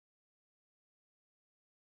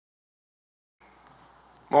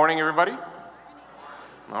Morning, everybody.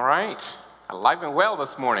 All right. Alive and well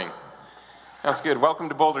this morning. That's good. Welcome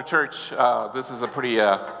to Boulder Church. This is a pretty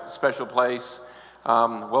special place.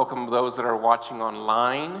 Welcome those that are watching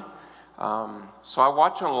online. So I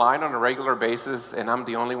watch online on a regular basis, and I'm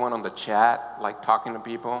the only one on the chat, like talking to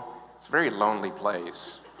people. It's a very lonely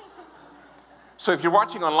place. So if you're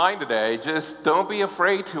watching online today, just don't be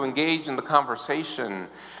afraid to engage in the conversation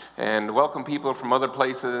and welcome people from other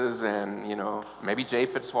places. And, maybe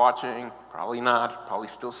Japheth's watching. Probably not. Probably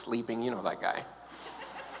still sleeping. You know that guy.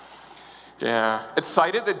 Yeah.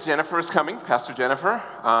 Excited that Jennifer is coming, Pastor Jennifer.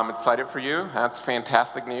 Excited for you. That's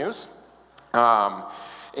fantastic news. Anyways,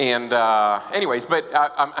 but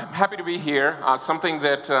I'm happy to be here. Something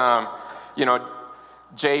that,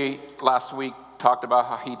 Jay last week talked about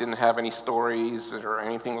how he didn't have any stories or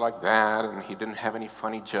anything like that, and he didn't have any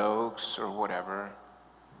funny jokes or whatever.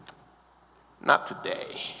 Not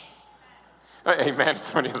today. Amen.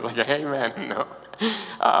 Somebody was like, amen. No.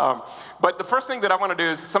 But the first thing that I want to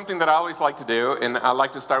do is something that I always like to do, and I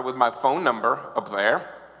like to start with my phone number up there.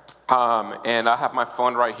 And I have my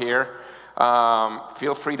phone right here.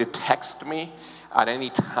 Feel free to text me at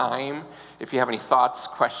any time if you have any thoughts,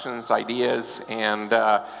 questions, ideas. And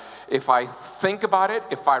if I think about it,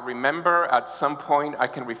 if I remember at some point, I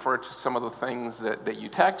can refer to some of the things that you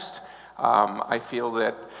text. I feel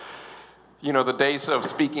that, the days of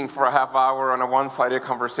speaking for a half hour on a one-sided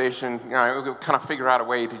conversation, we kind of figure out a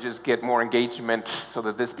way to just get more engagement so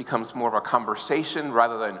that this becomes more of a conversation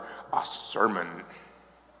rather than a sermon.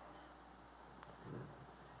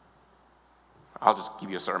 I'll just give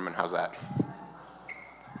you a sermon. How's that?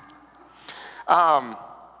 I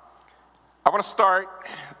want to start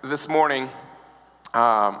this morning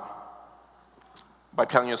by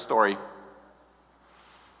telling you a story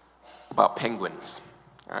about penguins.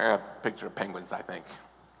 I got a picture of penguins, I think.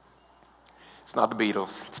 It's not the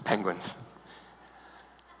Beatles, it's penguins.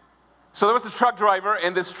 So there was a truck driver,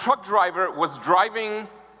 and this truck driver was driving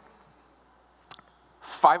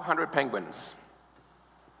 500 penguins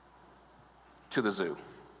to the zoo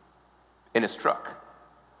in his truck.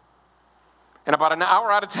 And about an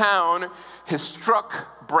hour out of town, his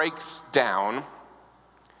truck breaks down,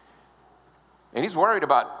 and he's worried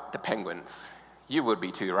about the penguins. You would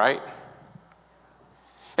be too, right?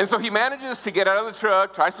 And so he manages to get out of the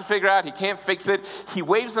truck, tries to figure out, he can't fix it. He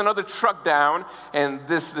waves another truck down, and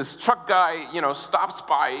this truck guy, stops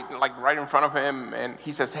by, right in front of him, and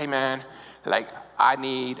he says, hey, man, I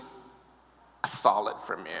need a solid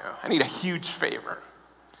from you. I need a huge favor.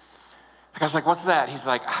 The guy's like, what's that? He's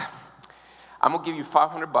like, I'm going to give you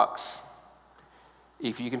 $500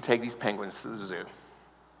 if you can take these penguins to the zoo.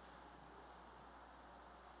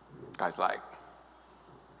 The guy's like,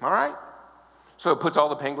 all right. So he puts all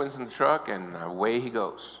the penguins in the truck, and away he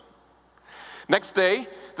goes. Next day,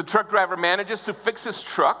 the truck driver manages to fix his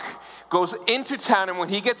truck, goes into town, and when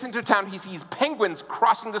he gets into town, he sees penguins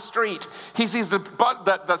crossing the street. He sees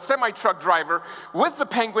the semi-truck driver with the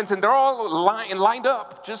penguins, and they're all lined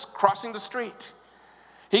up, just crossing the street.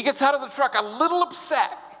 He gets out of the truck a little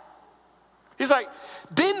upset. He's like,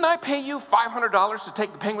 didn't I pay you $500 to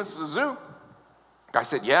take the penguins to the zoo? The guy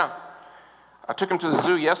said, yeah. I took him to the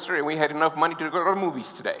zoo yesterday, and we had enough money to go to the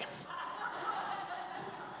movies today.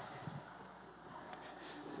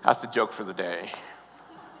 That's the joke for the day.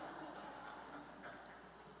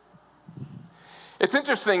 It's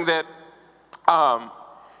interesting that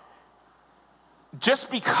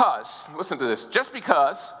just because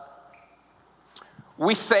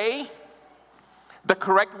we say the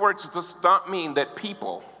correct words does not mean that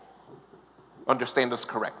people understand us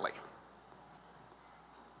correctly.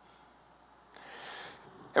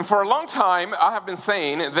 And for a long time, I have been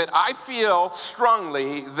saying that I feel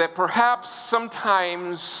strongly that perhaps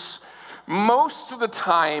sometimes, most of the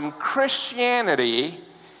time, Christianity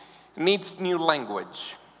needs new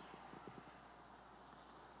language.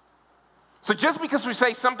 So just because we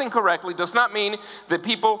say something correctly does not mean that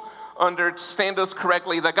people understand us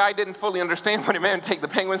correctly. The guy didn't fully understand what he meant, take the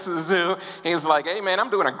penguins to the zoo. He was like, hey man, I'm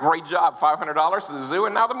doing a great job, $500 to the zoo,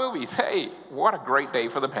 and now the movies. Hey, what a great day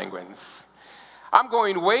for the penguins. I'm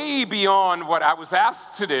going way beyond what I was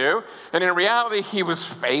asked to do, and in reality, he was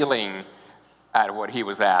failing at what he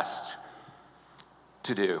was asked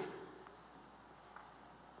to do.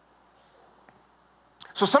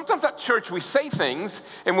 So sometimes at church we say things,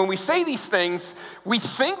 and when we say these things, we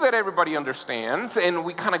think that everybody understands, and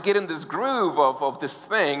we kind of get in this groove of this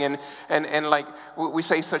thing, and like we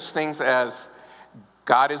say such things as,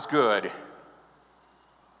 God is good.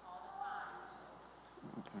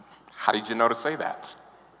 How did you know to say that?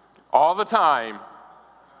 All the time.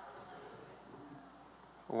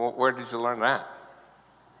 Where did you learn that?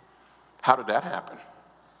 How did that happen?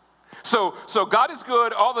 So God is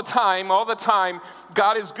good all the time,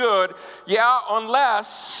 God is good. Yeah,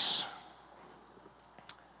 unless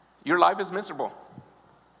your life is miserable.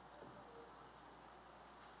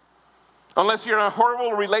 Unless you're in a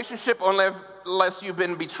horrible relationship, unless you've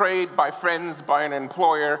been betrayed by friends, by an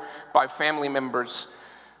employer, by family members,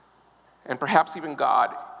 and perhaps even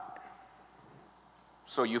God.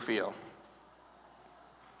 So you feel.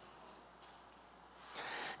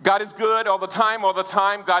 God is good all the time,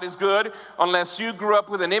 God is good, unless you grew up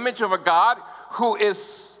with an image of a God who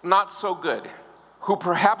is not so good, who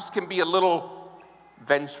perhaps can be a little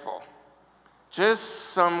vengeful. Just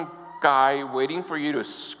some guy waiting for you to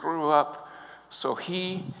screw up so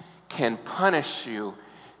he can punish you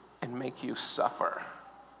and make you suffer.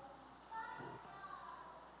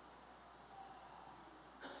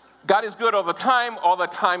 God is good all the time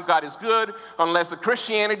God is good, unless the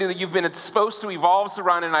Christianity that you've been exposed to evolves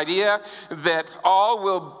around an idea that all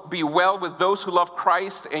will be well with those who love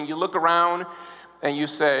Christ, and you look around and you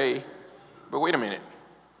say, but wait a minute,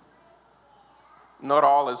 not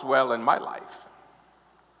all is well in my life.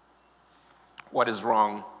 What is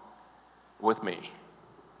wrong with me?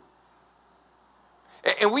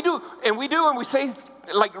 And we say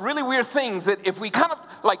like really weird things that if we kind of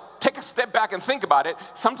like take a step back and think about it,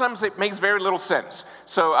 sometimes it makes very little sense.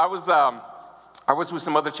 So I was with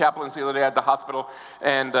some other chaplains the other day at the hospital,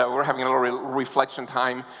 and we were having a little reflection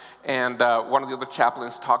time, and one of the other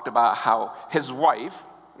chaplains talked about how his wife,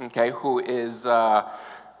 okay, who is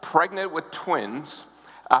pregnant with twins,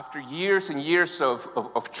 after years and years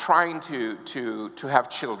of trying to have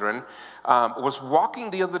children, was walking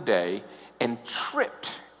the other day and tripped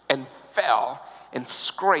and fell and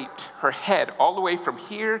scraped her head all the way from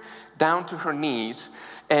here down to her knees.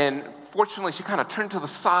 And fortunately, she kind of turned to the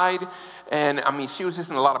side, and I mean, she was just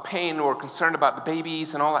in a lot of pain or concerned about the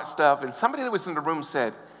babies and all that stuff. And somebody that was in the room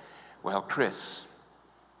said, well, Chris,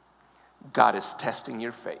 God is testing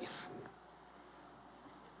your faith.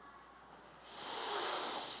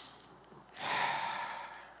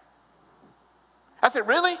 I said,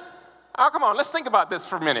 really? Oh, come on, let's think about this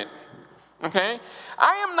for a minute, okay?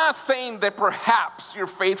 I am not saying that perhaps your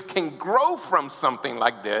faith can grow from something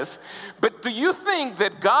like this, but do you think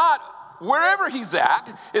that God, wherever he's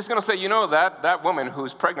at, is going to say, you know, that woman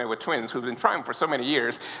who's pregnant with twins, who's been trying for so many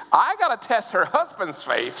years, I got to test her husband's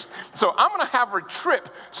faith, so I'm going to have her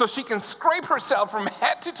trip so she can scrape herself from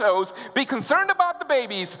head to toes, be concerned about the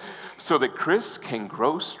babies, so that Chris can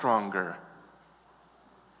grow stronger.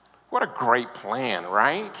 What a great plan,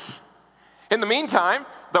 right? In the meantime,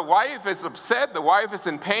 the wife is upset, the wife is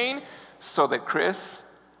in pain, so that Chris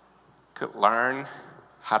could learn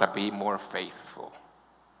how to be more faithful.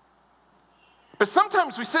 But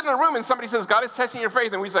sometimes we sit in a room and somebody says, God is testing your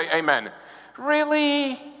faith, and we say, amen.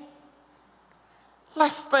 Really?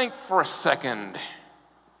 Let's think for a second.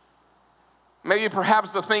 Maybe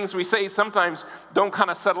perhaps the things we say sometimes don't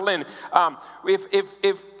kind of settle in.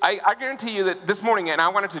 If I guarantee you that this morning, and I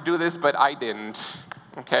wanted to do this, but I didn't,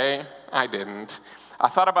 okay? I didn't. I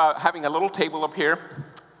thought about having a little table up here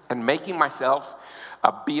and making myself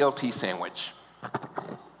a BLT sandwich.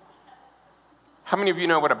 How many of you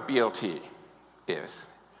know what a BLT is?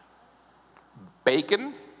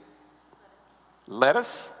 Bacon,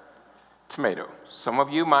 lettuce, tomato. Some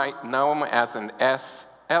of you might know them as an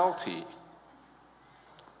SLT.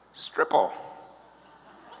 Stripple,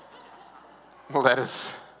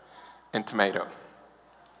 lettuce, and tomato.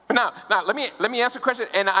 But now let me ask a question,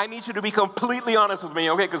 and I need you to be completely honest with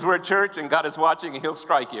me, okay? Because we're at church, and God is watching, and He'll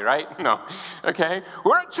strike you, right? No, okay?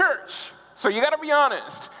 We're at church, so you got to be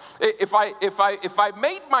honest. If I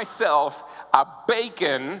made myself a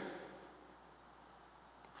bacon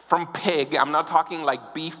from pig, I'm not talking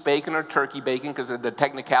like beef bacon or turkey bacon, because the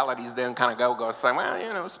technicalities then kind of go say, well,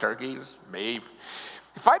 you know, it's turkey, it's beef.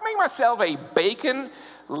 If I made myself a bacon,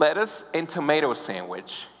 lettuce, and tomato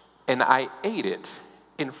sandwich, and I ate it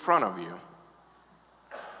in front of you,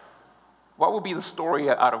 what would be the story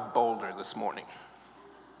out of Boulder this morning?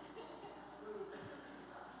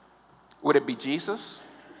 Would it be Jesus?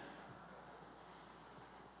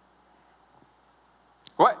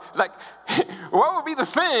 What would be the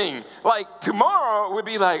thing? Like tomorrow would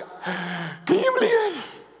be like, can you believe it?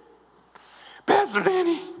 Pastor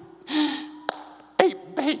Danny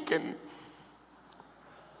ate bacon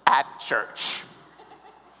at church.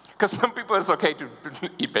 Because some people, it's okay to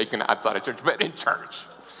eat bacon outside of church, but in church.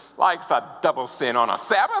 Like it's a double sin on a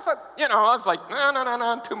Sabbath. You know, I was like,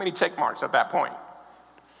 no, too many check marks at that point.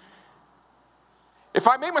 If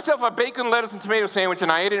I made myself a bacon, lettuce, and tomato sandwich and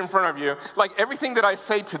I ate it in front of you, like everything that I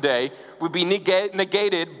say today would be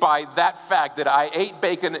negated by that fact that I ate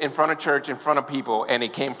bacon in front of church, in front of people, and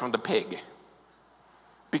it came from the pig.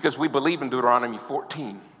 Because we believe in Deuteronomy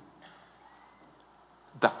 14.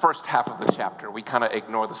 The first half of the chapter. We kind of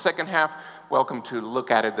ignore the second half. Welcome to look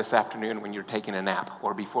at it this afternoon when you're taking a nap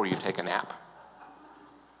or before you take a nap.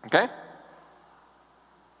 Okay?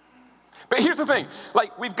 But here's the thing,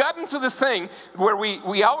 like we've gotten to this thing where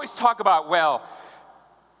we always talk about, well,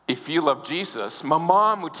 if you love Jesus, my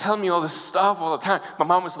mom would tell me all this stuff all the time. My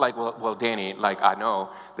mom was like, well, Danny, like I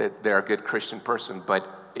know that they're a good Christian person, but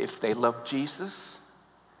if they love Jesus,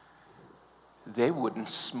 they wouldn't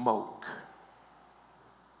smoke.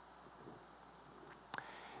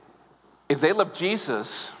 If they love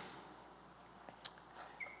Jesus,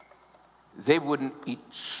 they wouldn't eat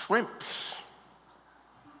shrimps.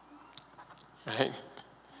 Right?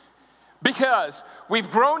 Because we've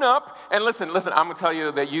grown up, and listen, I'm going to tell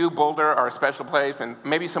you that you, Boulder, are a special place, and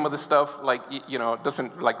maybe some of the stuff, like,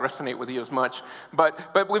 doesn't, like, resonate with you as much.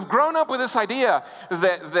 But we've grown up with this idea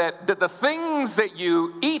that the things that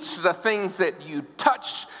you eat, the things that you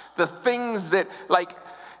touch, the things that, like,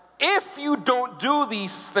 if you don't do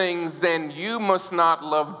these things, then you must not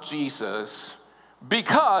love Jesus,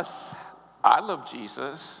 because I love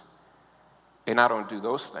Jesus, and I don't do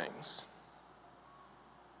those things.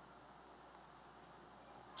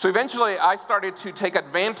 So eventually, I started to take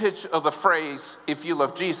advantage of the phrase, if you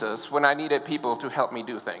love Jesus, when I needed people to help me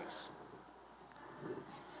do things.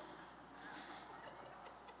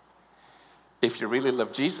 If you really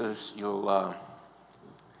love Jesus, you'll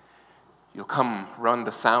come run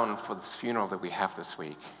the sound for this funeral that we have this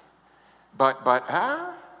week. But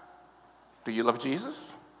do you love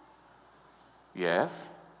Jesus? Yes.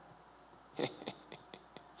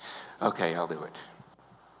 Okay, I'll do it.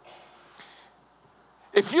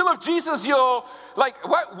 If you love Jesus, you'll, like,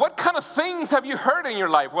 what kind of things have you heard in your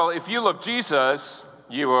life? Well, if you love Jesus,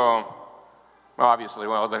 you will, well, obviously,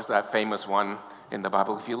 there's that famous one in the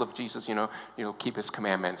Bible. If you love Jesus, you'll keep his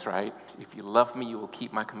commandments, right? If you love me, you will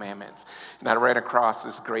keep my commandments. And I ran across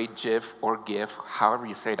this great GIF or GIF, however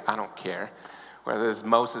you say it, I don't care, where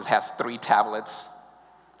Moses has 3 tablets.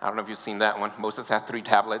 I don't know if you've seen that one. Moses had 3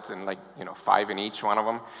 tablets and 5 in each one of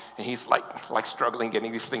them. And he's like struggling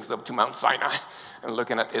getting these things up to Mount Sinai and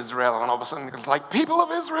looking at Israel. And all of a sudden, it's like, people of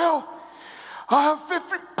Israel, I have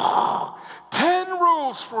 10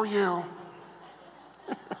 rules for you.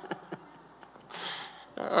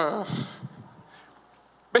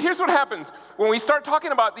 But here's what happens. When we start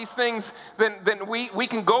talking about these things, then we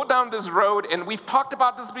can go down this road, and we've talked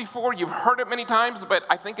about this before. You've heard it many times, but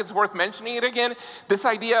I think it's worth mentioning it again. This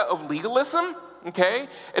idea of legalism, okay,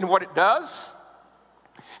 and what it does,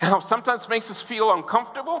 and how sometimes makes us feel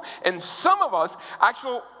uncomfortable, and some of us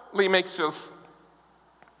actually makes us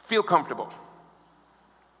feel comfortable.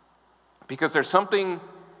 Because there's something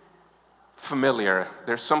familiar.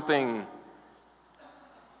 There's something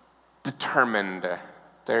determined.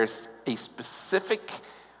 There's a specific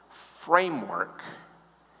framework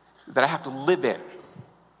that I have to live in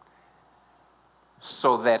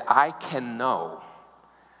so that I can know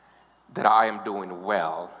that I am doing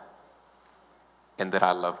well and that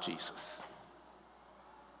I love Jesus.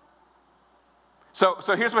 So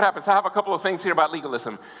here's what happens. I have a couple of things here about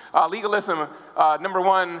legalism. Number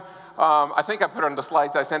one, I think I put it on the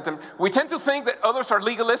slides I sent them. We tend to think that others are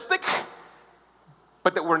legalistic,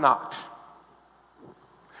 but that we're not.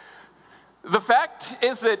 The fact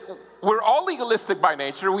is that we're all legalistic by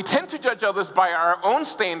nature. We tend to judge others by our own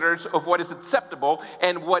standards of what is acceptable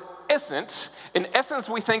and what isn't. In essence,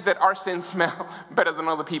 we think that our sins smell better than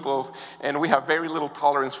other people's, and we have very little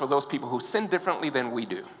tolerance for those people who sin differently than we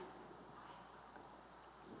do.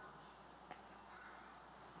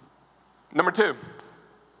 Number 2,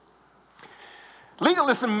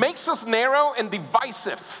 legalism makes us narrow and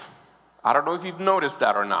divisive. I don't know if you've noticed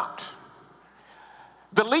that or not.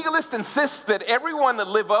 The legalist insists that everyone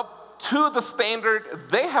live up to the standard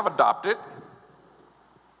they have adopted.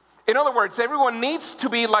 In other words, everyone needs to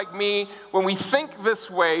be like me. When we think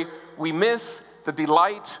this way, we miss the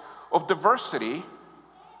delight of diversity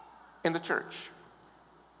in the church.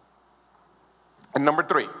 And number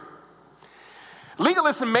 3,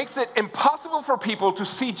 legalism makes it impossible for people to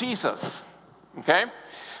see Jesus, okay?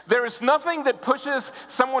 There is nothing that pushes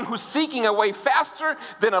someone who's seeking a way faster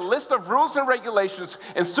than a list of rules and regulations,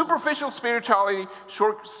 and superficial spirituality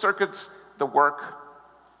short circuits the work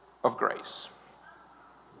of grace.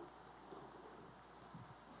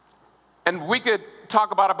 And we could talk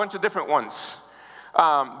about a bunch of different ones,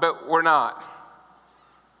 but we're not.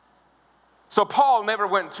 So Paul never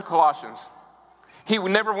went to Colossians. He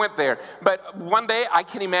never went there. But one day I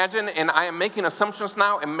can imagine, and I am making assumptions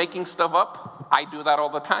now and making stuff up. I do that all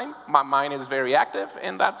the time. My mind is very active,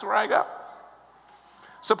 and that's where I go.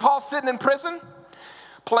 So Paul's sitting in prison,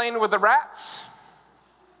 playing with the rats.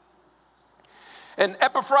 And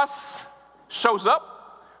Epaphras shows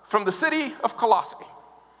up from the city of Colossae.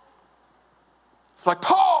 It's like,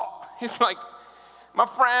 Paul. He's like, my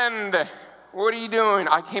friend, what are you doing?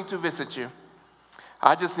 I came to visit you.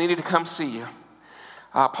 I just needed to come see you.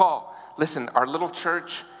 Paul, listen, our little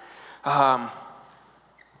church, we're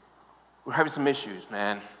having some issues,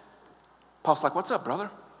 man. Paul's like, what's up,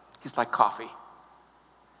 brother? He's like, coffee.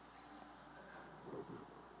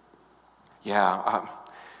 Yeah,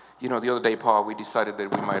 the other day, Paul, we decided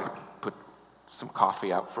that we might put some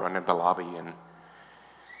coffee out front in the lobby, and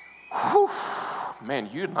whew, man,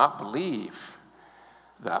 you'd not believe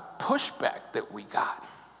the pushback that we got.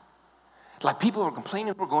 Like, people were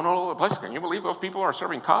complaining, we're going all over the place. Can you believe those people are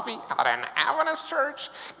serving coffee at an Adventist church?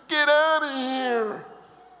 Get out of here.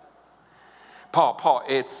 Paul,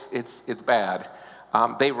 it's bad.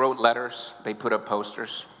 They wrote letters. They put up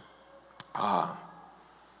posters. And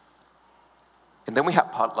then we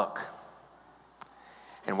had potluck.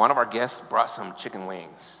 And one of our guests brought some chicken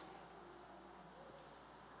wings.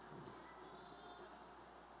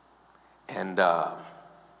 And, well,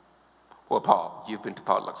 Paul, you've been to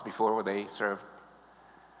potlucks before where they serve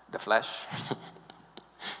the flesh.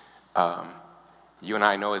 You and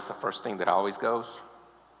I know it's the first thing that always goes.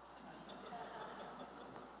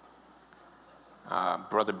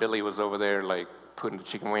 Brother Billy was over there, like, putting the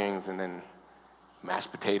chicken wings and then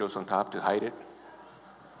mashed potatoes on top to hide it,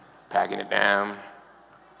 packing it down,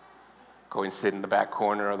 go and sit in the back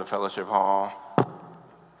corner of the fellowship hall.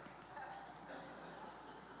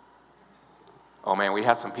 Oh, man, we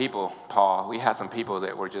had some people, Paul,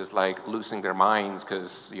 that were just, like, losing their minds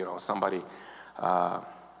because, somebody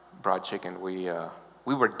brought chicken. We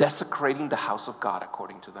were desecrating the house of God,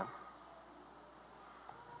 according to them.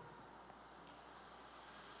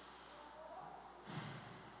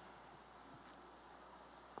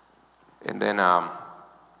 And then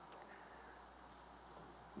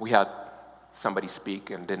we had somebody speak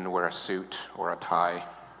and didn't wear a suit or a tie.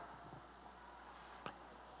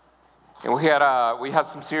 And we had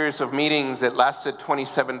some series of meetings that lasted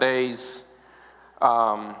 27 days.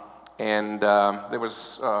 And there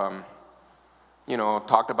was,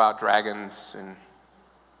 talked about dragons and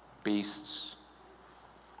beasts,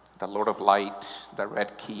 the Lord of Light, the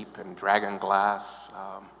Red Keep, and Dragon Glass.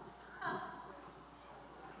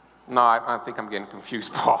 No, I think I'm getting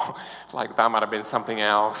confused, Paul. Like, that might have been something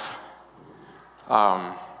else.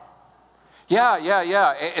 Yeah.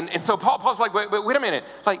 And so Paul's like, wait a minute.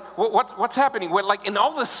 Like, what's happening? Like, in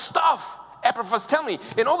all this stuff, Epaphras, tell me,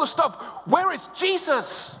 in all this stuff, where is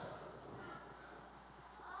Jesus?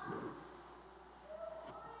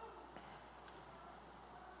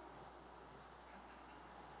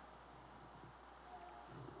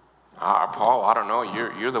 Paul, I don't know.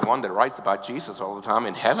 You're the one that writes about Jesus all the time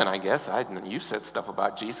in heaven, I guess. You said stuff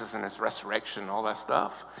about Jesus and his resurrection, all that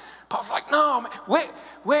stuff. Paul's like, no, man,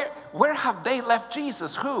 where have they left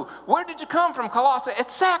Jesus? Who? Where did you come from, Colossae?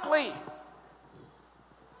 Exactly.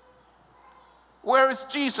 Where is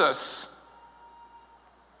Jesus?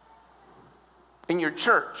 In your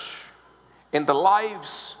church, in the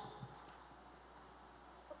lives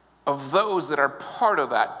of those that are part of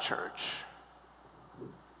that church.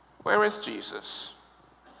 Where is Jesus?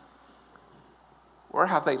 Where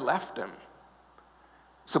have they left him?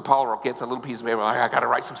 So Paul gets a little piece of paper, like, I got to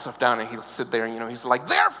write some stuff down, and he'll sit there, and, he's like,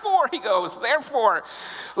 therefore,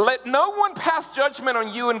 let no one pass judgment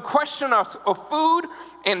on you in question of food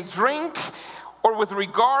and drink, or with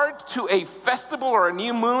regard to a festival or a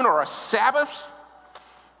new moon or a Sabbath.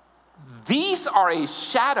 These are a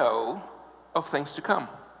shadow of things to come.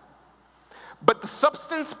 But the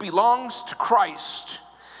substance belongs to Christ.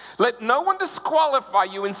 Let no one disqualify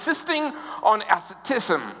you, insisting on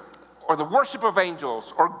asceticism or the worship of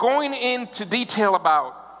angels or going into detail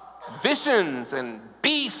about visions and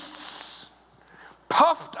beasts,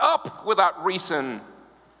 puffed up without reason,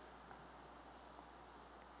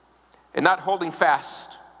 and not holding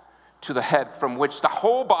fast to the head, from which the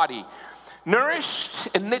whole body, nourished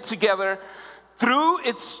and knit together through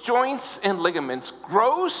its joints and ligaments,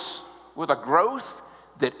 grows with a growth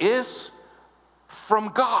that is from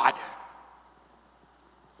God.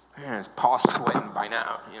 And Paul's sweating by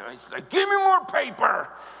now. He's like, give me more paper.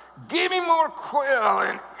 Give me more quill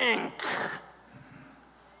and ink.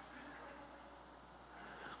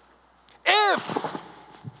 If,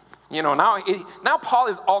 now Paul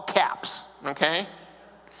is all caps, okay?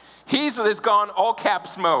 He's gone all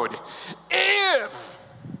caps mode. If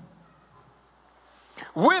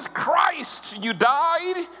with Christ you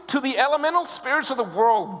died to the elemental spirits of the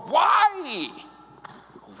world, why?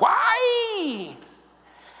 Why?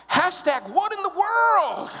 Hashtag, what in the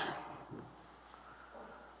world?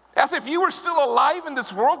 As if you were still alive in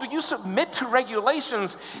this world, do you submit to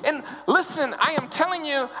regulations? And listen, I am telling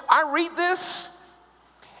you, I read this,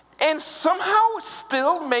 and somehow it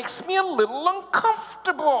still makes me a little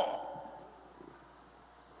uncomfortable.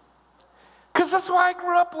 Because that's what I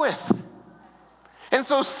grew up with. And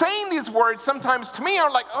so saying these words sometimes to me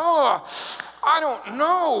are like, oh, I don't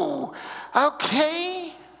know.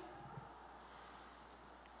 Okay.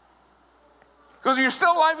 Because you're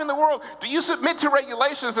still alive in the world. Do you submit to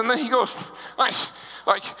regulations? And then he goes, like,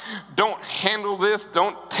 don't handle this,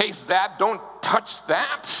 don't taste that, don't touch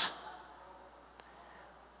that.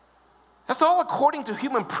 That's all according to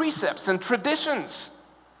human precepts and traditions.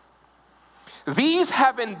 These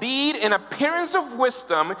have indeed an appearance of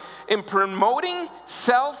wisdom in promoting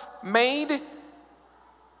self-made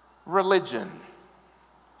religion.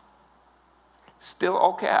 Still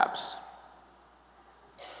all caps.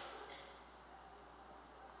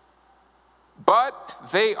 But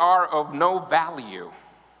they are of no value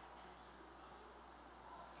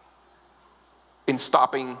in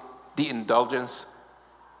stopping the indulgence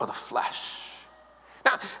of the flesh.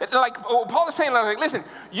 Now, like Paul is saying, like, listen,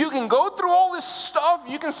 you can go through all this stuff.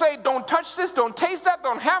 You can say, don't touch this, don't taste that,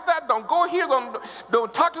 don't have that, don't go here,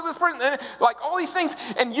 don't talk to this person, like all these things.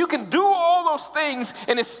 And you can do all those things,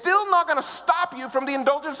 and it's still not going to stop you from the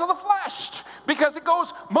indulgence of the flesh, because it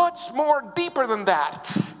goes much more deeper than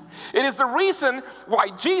that. It is the reason why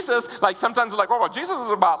Jesus, like sometimes like, oh, well, Jesus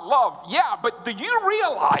is about love. Yeah, but do you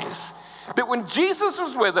realize that when Jesus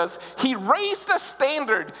was with us, he raised the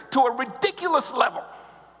standard to a ridiculous level?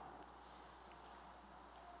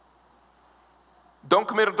 Don't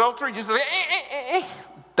commit adultery. Jesus said,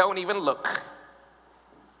 don't even look.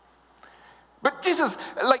 But Jesus,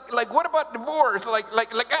 like, what about divorce? Wait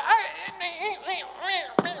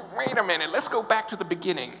a minute. Let's go back to the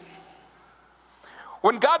beginning.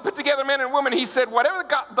 When God put together man and woman, he said, whatever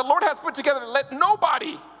the Lord has put together, let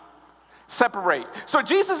nobody separate. So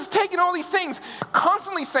Jesus is taking all these things,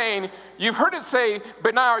 constantly saying, you've heard it say,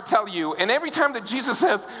 but now I tell you. And every time that Jesus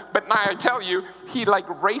says, but now I tell you, he like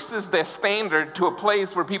raises the standard to a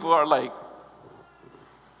place where people are like,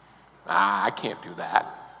 I can't do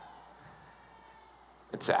that.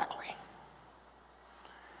 Exactly.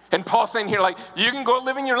 And Paul's saying here, like, you can go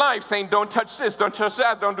living your life saying, don't touch this, don't touch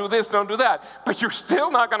that, don't do this, don't do that. But you're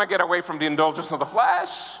still not going to get away from the indulgence of the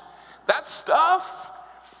flesh. That stuff,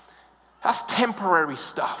 that's temporary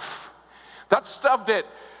stuff. That's stuff that,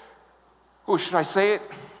 should I say it?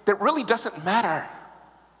 That really doesn't matter.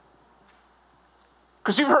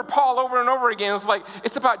 Because you've heard Paul over and over again. It's like,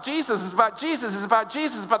 it's about Jesus, it's about Jesus, it's about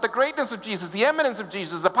Jesus, it's about the greatness of Jesus, the eminence of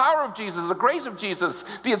Jesus, the power of Jesus, the grace of Jesus,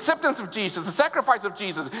 the acceptance of Jesus, the sacrifice of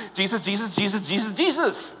Jesus. Jesus, Jesus, Jesus, Jesus,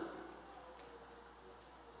 Jesus.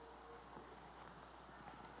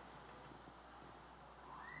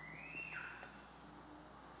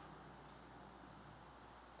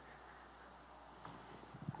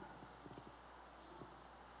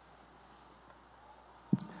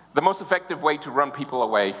 The most effective way to run people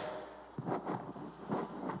away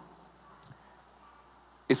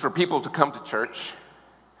is for people to come to church,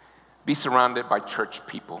 be surrounded by church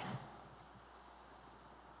people.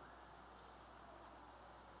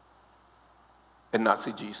 And not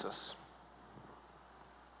see Jesus.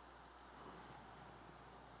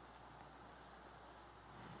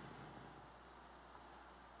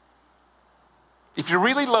 If you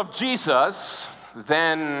really love Jesus,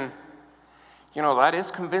 then that is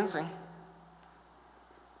convincing.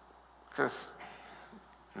 Because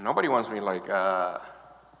nobody wants me like, I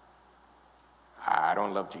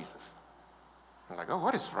don't love Jesus. I'm like, oh,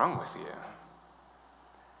 what is wrong with you?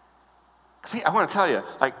 See, I want to tell you,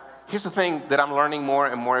 like, here's the thing that I'm learning more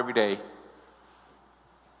and more every day.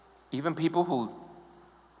 Even people who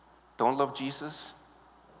don't love Jesus,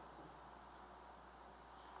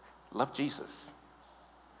 love Jesus.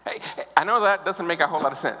 Hey, I know that doesn't make a whole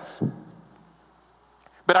lot of sense.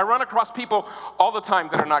 But I run across people all the time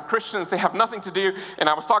that are not Christians. They have nothing to do. And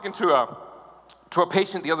I was talking to a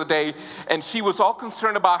patient the other day, and she was all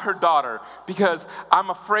concerned about her daughter because I'm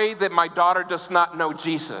afraid that my daughter does not know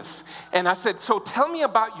Jesus. And I said, so tell me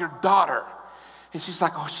about your daughter. And she's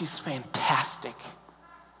like, oh, she's fantastic.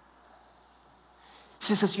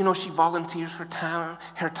 She says, she volunteers her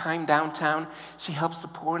time downtown. She helps the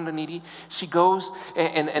poor and the needy. She goes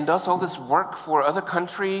and does all this work for other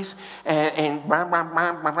countries. And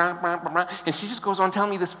she just goes on telling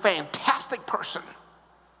me this fantastic person.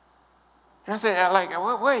 And I said,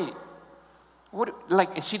 wait.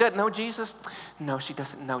 And she doesn't know Jesus? No, she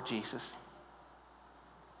doesn't know Jesus.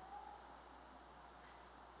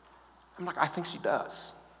 I'm like, I think she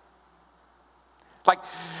does.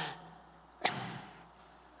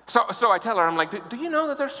 So I tell her, I'm like, do you know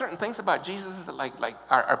that there's certain things about Jesus that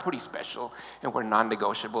are pretty special and were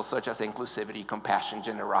non-negotiable, such as inclusivity, compassion,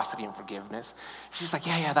 generosity, and forgiveness? She's like,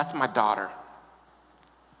 yeah, that's my daughter.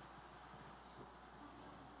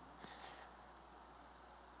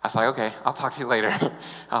 I was like, okay, I'll talk to you later.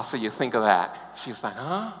 I'll see you think of that. She's like,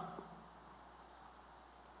 huh?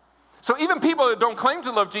 So even people that don't claim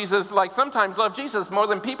to love Jesus, sometimes love Jesus more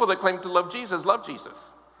than people that claim to love Jesus love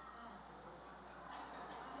Jesus.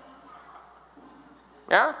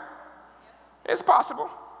 Yeah? It's possible.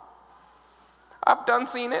 I've done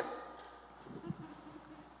seen it.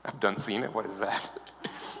 What is that?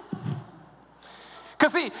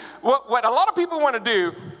 Because see, what a lot of people want to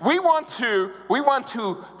do, we want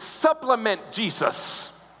to supplement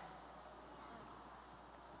Jesus.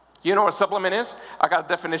 You know what a supplement is? I got a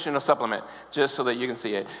definition of supplement, just so that you can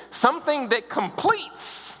see it. Something that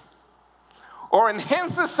completes or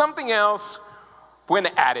enhances something else when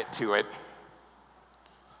added to it.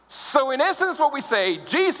 So in essence, what we say,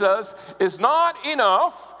 Jesus is not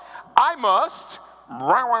enough. I must.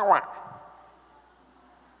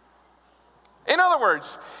 In other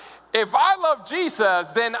words, if I love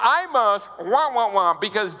Jesus, then I must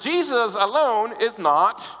because Jesus alone is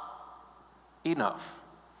not enough.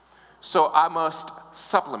 So I must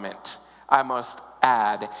supplement. I must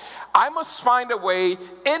add. I must find a way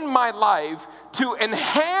in my life to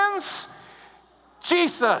enhance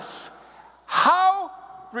Jesus. How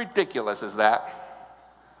ridiculous is that?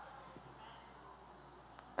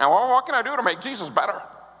 And what can I do to make Jesus better?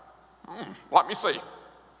 Let me see.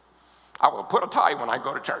 I will put a tie when I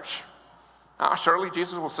go to church. Surely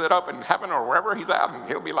Jesus will sit up in heaven or wherever he's at, and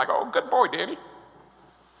he'll be like, oh, good boy, Danny.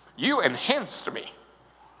 You enhanced me.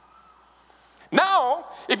 Now,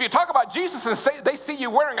 if you talk about Jesus and say they see you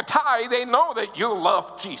wearing a tie, they know that you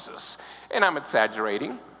love Jesus. And I'm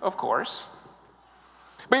exaggerating, of course.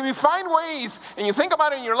 But we find ways, and you think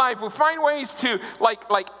about it in your life, we find ways to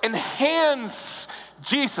enhance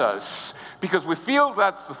Jesus because we feel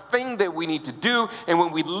that's the thing that we need to do. And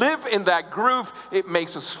when we live in that groove, it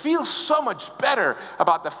makes us feel so much better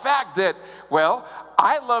about the fact that, well,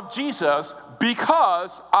 I love Jesus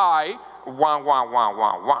because I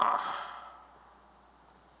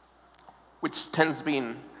which tends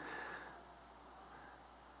being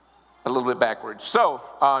a little bit backwards. So,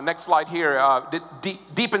 next slide here.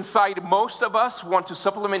 Deep inside, most of us want to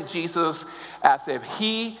supplement Jesus as if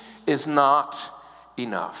he is not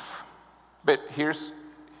enough. But here's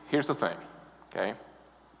the thing, okay?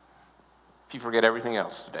 If you forget everything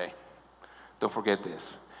else today, don't forget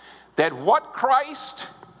this. That what Christ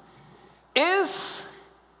is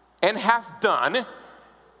and has done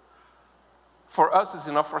for us is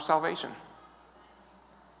enough for salvation.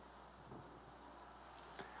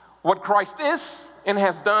 What Christ is and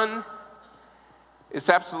has done is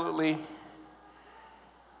absolutely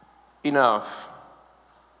enough.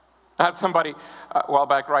 I had somebody a while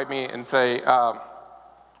back write me and say,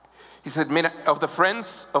 he said, many of the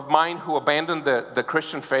friends of mine who abandoned the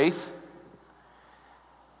Christian faith,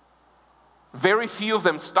 very few of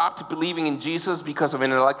them stopped believing in Jesus because of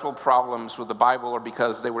intellectual problems with the Bible or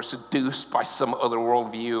because they were seduced by some other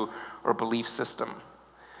worldview or belief system.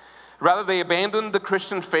 Rather, they abandoned the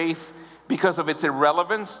Christian faith because of its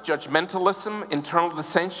irrelevance, judgmentalism, internal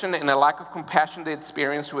dissension, and a lack of compassion they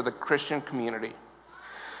experienced with the Christian community.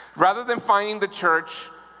 Rather than finding the church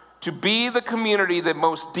to be the community that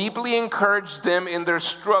most deeply encouraged them in their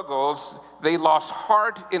struggles, they lost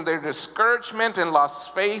heart in their discouragement and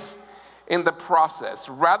lost faith in the process.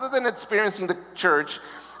 Rather than experiencing the church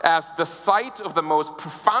as the site of the most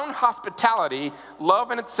profound hospitality, love,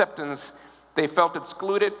 and acceptance, they felt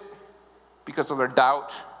excluded because of their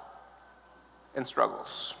doubt and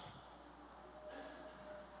struggles.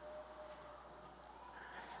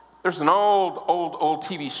 There's an old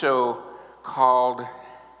TV show called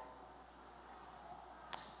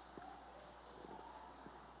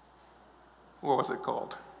what was it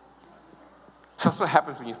called? That's what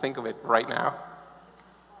happens when you think of it right now.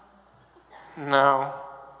 No,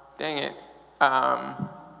 dang it.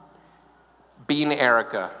 Being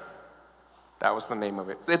Erica. That was the name of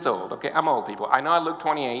it. It's old, okay? I'm old, people. I know I look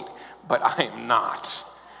 28, but I am not.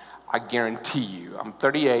 I guarantee you. I'm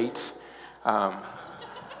 38.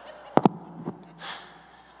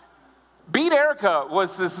 Beat Erica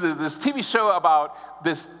was this TV show about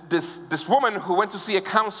this woman who went to see a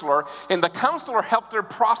counselor, and the counselor helped her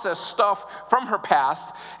process stuff from her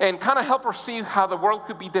past and kind of help her see how the world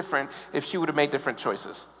could be different if she would have made different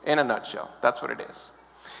choices. In a nutshell, that's what it is.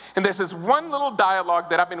 And there's this one little dialogue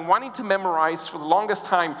that I've been wanting to memorize for the longest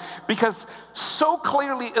time because so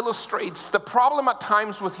clearly illustrates the problem at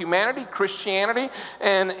times with humanity, Christianity,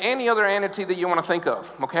 and any other entity that you want to think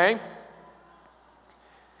of, okay?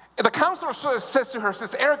 The counselor says to her,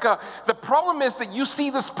 Erica, the problem is that you see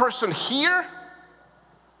this person here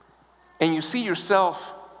and you see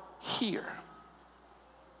yourself here.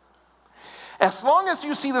 As long as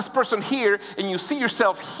you see this person here and you see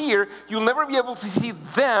yourself here, you'll never be able to see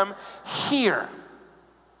them here.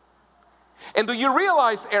 And do you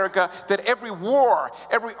realize, Erica, that every war,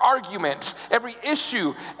 every argument, every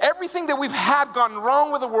issue, everything that we've had gone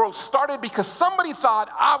wrong with the world started because somebody thought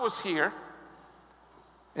I was here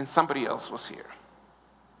and somebody else was here.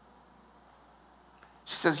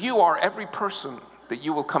 She says, you are every person that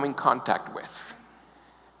you will come in contact with,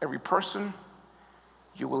 every person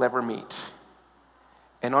you will ever meet.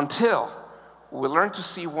 And until we learn to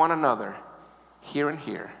see one another here and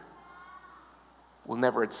here, we'll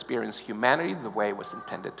never experience humanity the way it was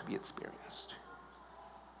intended to be experienced.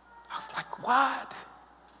 I was like, what?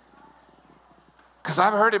 Because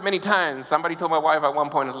I've heard it many times. Somebody told my wife at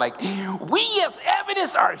one point, it's like, we as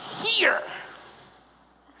Adventists are here.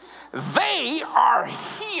 They are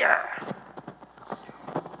here.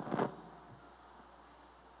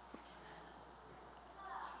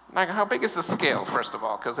 Like, how big is the scale, first of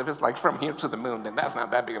all? Because if it's like from here to the moon, then that's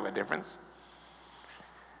not that big of a difference.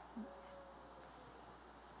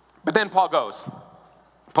 But then Paul goes.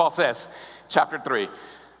 Paul says, chapter 3,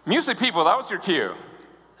 music people, that was your cue.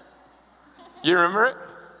 You remember it?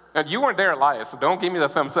 And you weren't there, Elias, so don't give me the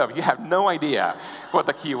thumbs up. You have no idea what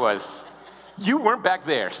the key was. You weren't back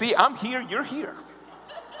there. See, I'm here, you're here.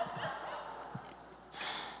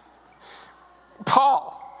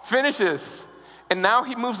 Paul finishes, and now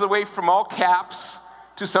he moves away from all caps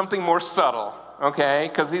to something more subtle,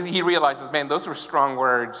 okay? Because he realizes, man, those were strong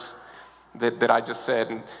words that I just said.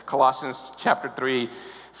 And Colossians chapter 3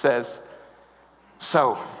 says,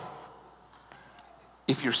 so,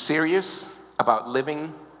 if you're serious about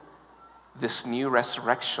living this new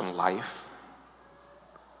resurrection life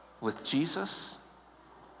with Jesus,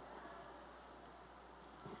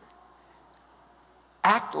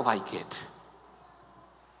 act like it.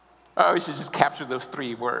 Oh, we should just capture those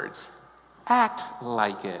 3 words. Act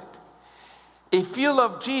like it. If you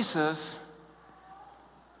love Jesus,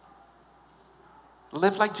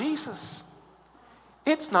 live like Jesus.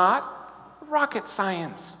 It's not rocket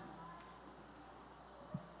science.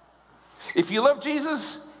 If you love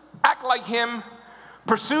Jesus, act like him.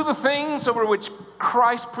 Pursue the things over which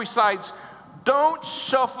Christ presides. Don't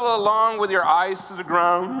shuffle along with your eyes to the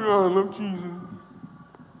ground. Oh, I love Jesus.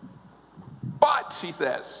 But, he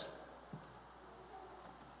says,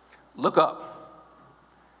 look up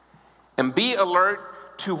and be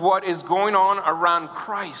alert to what is going on around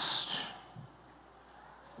Christ.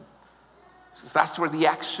 Because that's where the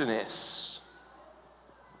action is.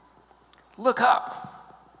 Look up.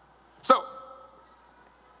 So,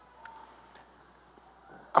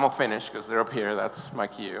 I'm going to finish because they're up here. That's my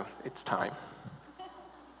cue. It's time.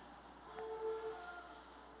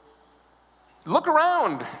 Look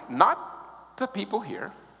around, not the people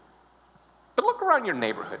here, but look around your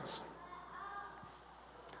neighborhoods.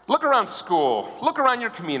 Look around school. Look around your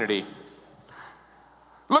community.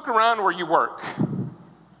 Look around where you work.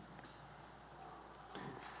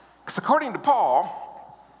 Because according to Paul,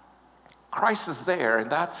 Christ is there,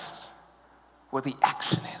 and that's where the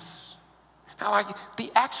action is. Now, like,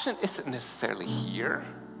 the action isn't necessarily here.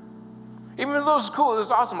 Even though it's cool,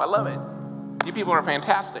 it's awesome, I love it. You people are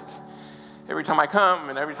fantastic. Every time I come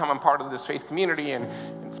and every time I'm part of this faith community and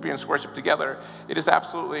experience worship together, it is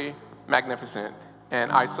absolutely magnificent,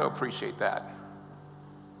 and I so appreciate that.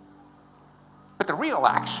 But the real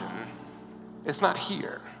action is not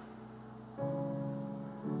here,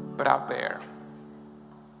 but out there.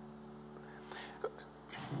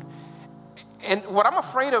 And what I'm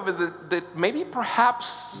afraid of is that maybe perhaps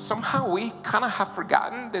somehow we kind of have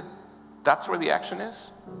forgotten that that's where the action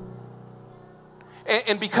is.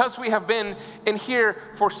 And because we have been in here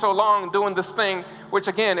for so long doing this thing, which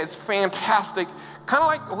again, is fantastic, kind of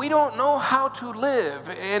like we don't know how to live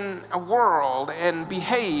in a world and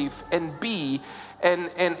behave and be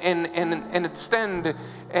and extend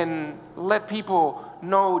and let people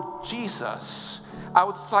know Jesus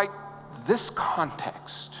outside this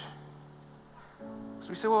context.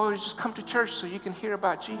 we say, well, just come to church so you can hear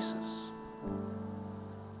about Jesus.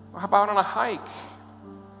 Well, how about on a hike?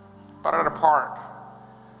 How about at a park?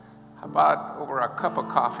 How about over a cup of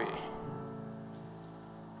coffee?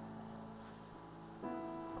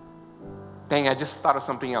 Dang, I just thought of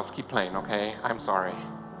something else. Keep playing, okay? I'm sorry.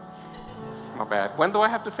 It's my bad. When do I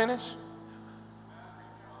have to finish?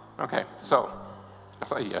 Okay, so,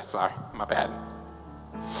 yeah, sorry, my bad.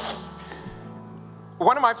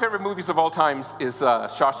 One of my favorite movies of all times is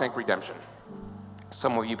Shawshank Redemption.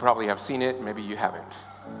 Some of you probably have seen it, maybe you haven't.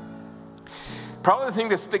 Probably the thing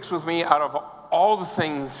that sticks with me out of all the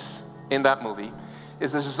things in that movie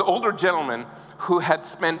is there's this older gentleman who had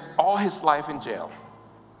spent all his life in jail.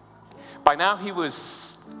 By now he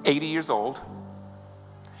was 80 years old.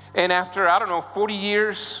 And after, 40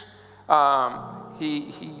 years,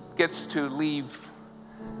 he gets to leave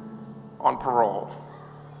on parole.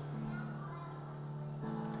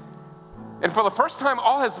 And for the first time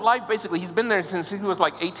all his life, basically, he's been there since he was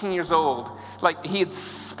like 18 years old. Like, he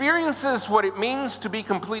experiences what it means to be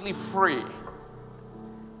completely free.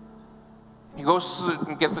 He goes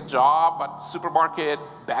and gets a job at the supermarket,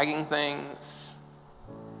 bagging things.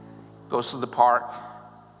 Goes to the park,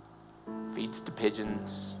 feeds the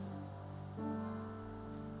pigeons.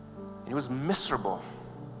 And he was miserable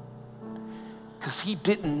because he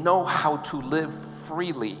didn't know how to live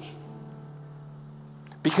freely.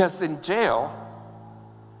 Because in jail,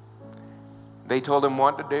 they told him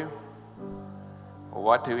what to do,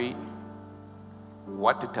 what to eat,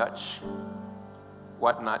 what to touch,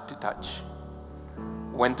 what not to touch,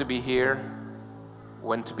 when to be here,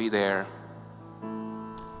 when to be there.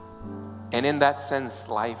 And in that sense,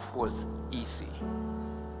 life was easy.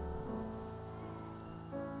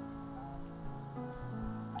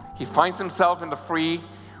 He finds himself in the free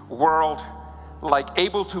world, like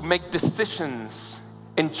able to make decisions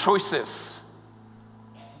and choices.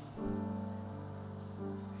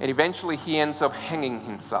 And eventually he ends up hanging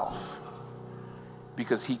himself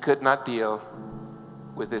because he could not deal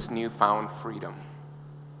with this newfound freedom.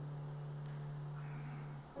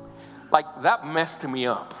 Like, that messed me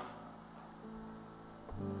up.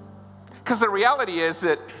 Because the reality is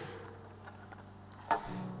that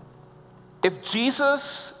if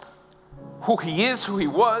Jesus, who he is, who he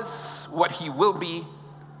was, what he will be,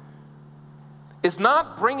 is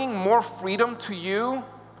not bringing more freedom to you,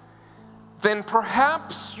 then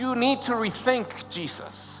perhaps you need to rethink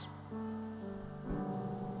Jesus.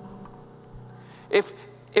 If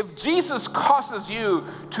Jesus causes you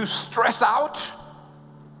to stress out,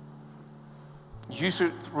 you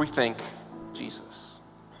should rethink Jesus.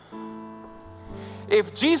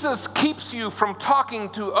 If Jesus keeps you from talking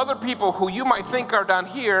to other people who you might think are down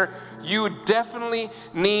here, you definitely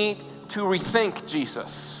need to rethink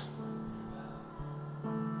Jesus.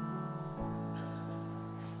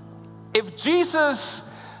 If Jesus,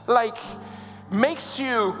 makes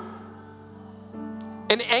you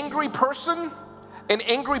an angry person, an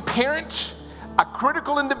angry parent, a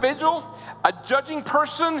critical individual, a judging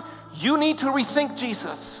person, you need to rethink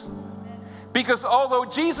Jesus. Because although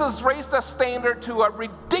Jesus raised the standard to a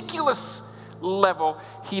ridiculous level,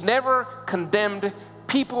 he never condemned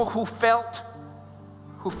people who fell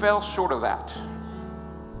short of that.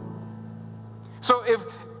 So if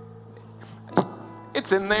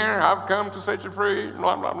it's in there, I've come to set you free,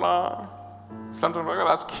 blah, blah, blah, something like that,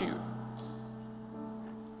 that's cute.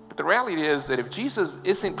 But the reality is that if Jesus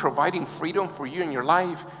isn't providing freedom for you in your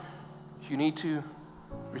life, you need to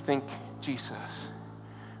rethink Jesus.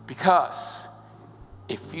 Because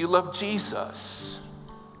if you love Jesus,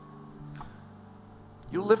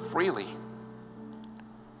 you live freely.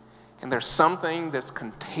 And there's something that's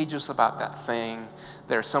contagious about that thing.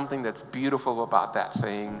 There's something that's beautiful about that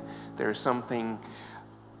thing. There's something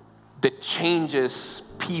that changes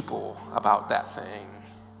people about that thing.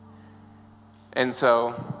 And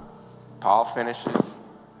so Paul finishes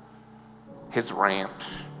his rant.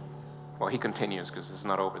 Well, he continues because it's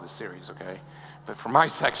not over the series, okay? But for my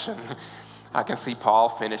section, I can see Paul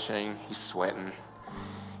finishing. He's sweating.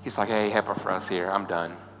 He's like, hey, Epaphras here, I'm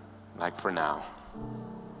done. For now.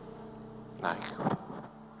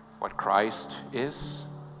 What Christ is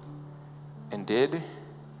and did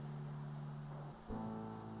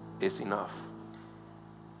is enough.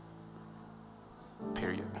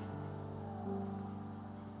 Period.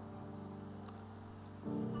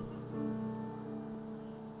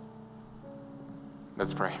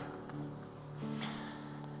 Let's pray.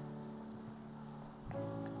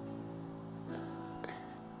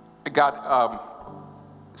 God,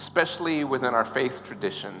 especially within our faith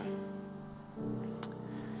tradition,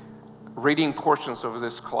 reading portions of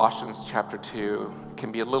this Colossians chapter 2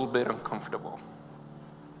 can be a little bit uncomfortable.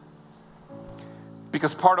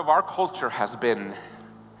 Because part of our culture has been,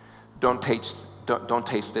 don't taste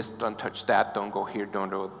this, don't touch that, don't go here, don't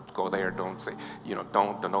go there, don't say,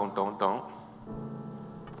 don't.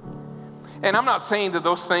 And I'm not saying that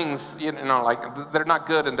those things, like they're not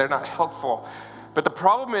good and they're not helpful. But the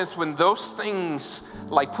problem is when those things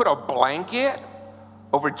like put a blanket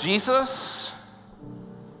over Jesus,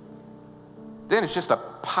 then it's just a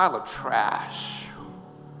pile of trash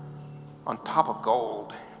on top of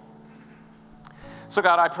gold. So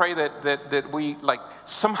God, I pray that we like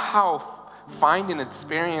somehow find and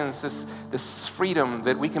experience this freedom,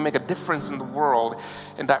 that we can make a difference in the world.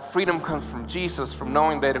 And that freedom comes from Jesus, from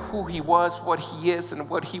knowing that who he was, what he is, and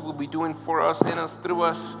what he will be doing for us, in us, through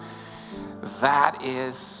us. That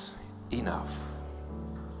is enough.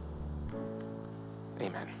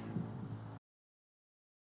 Amen.